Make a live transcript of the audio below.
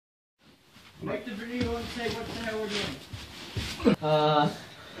Make the video and say what the hell we're doing. Okay.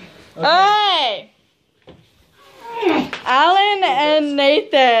 Hey! Alan and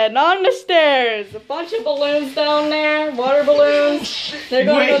Nathan on the stairs. A bunch of balloons down there, water balloons. They're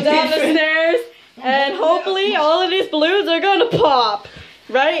gonna go down the stairs, and hopefully all of these balloons are gonna pop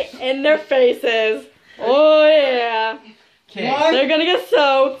right in their faces. Oh yeah. Okay. They're gonna get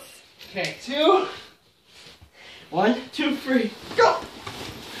soaked. Okay. 2. 1, 2, 3. Go!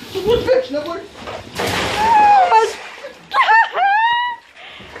 One bitch, no more.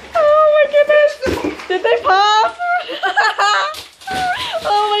 Oh my goodness! Did they pop?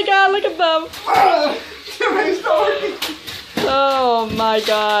 Oh my god, look at them! Oh my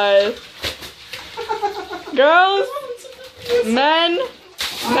god. Girls, men.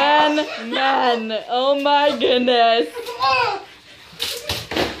 Oh my goodness.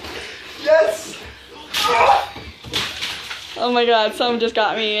 Yes! Oh my god, someone just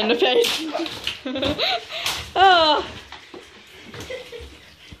got me in the face. Oh.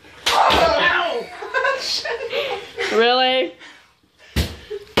 Really?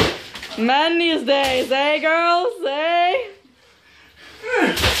 Men these days, eh, girls? Eh?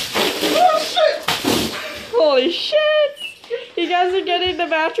 Holy shit! You guys are getting the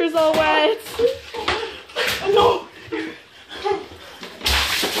mattress all wet. No!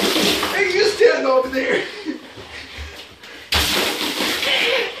 Hey, you stand over there.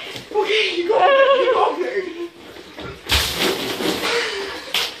 Okay, you go over there.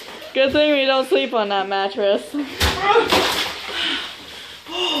 Good thing we don't sleep on that mattress.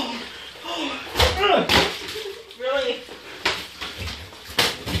 Really?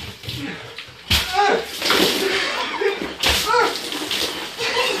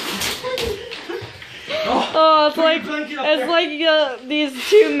 Oh, it's like these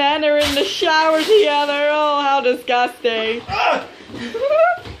two men are in the shower together. Oh, how disgusting.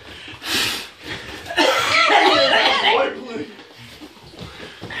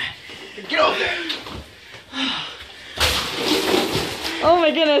 Get over there. Oh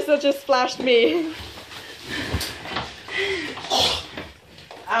my goodness, that just splashed me.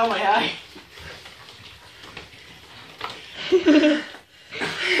 Ow, my eye.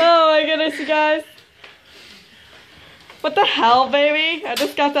 Oh my goodness, you guys. What the hell, baby? I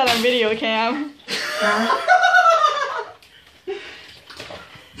just got that on video cam.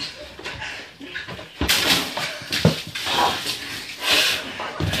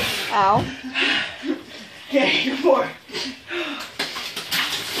 Ow. Okay, good boy.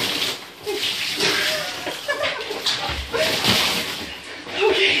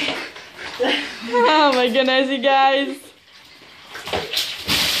 Okay. Oh my goodness, you guys.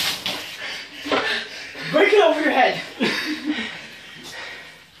 Break it over your head.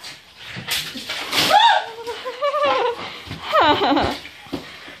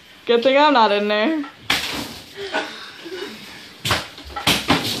 Good thing I'm not in there.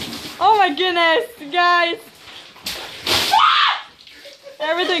 Oh my goodness, you guys.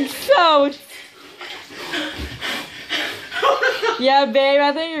 Everything's soaked. Yeah, babe,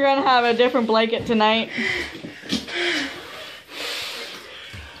 I think you're gonna have a different blanket tonight.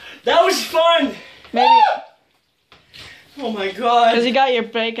 That was fun. Maybe. Oh my god. Because you got your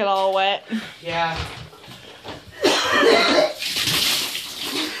blanket all wet. Yeah.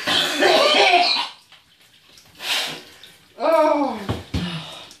 Oh.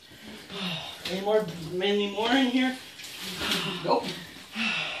 Any more in here? Nope.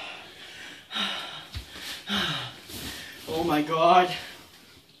 Oh my god.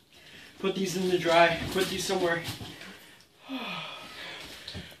 Put these in the dry. Put these somewhere.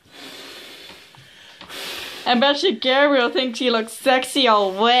 I bet you Gabriel thinks he looks sexy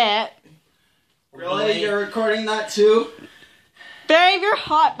all wet. Really? You're recording that too? Babe, you're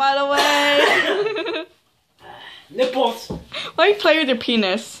hot, by the way. Nipples. Why do you play with your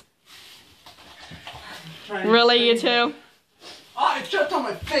penis? Really, you two? Oh, it jumped on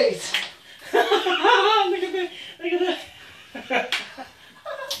my face. Look at that. Look at that.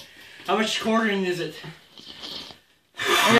 How much quartering is it?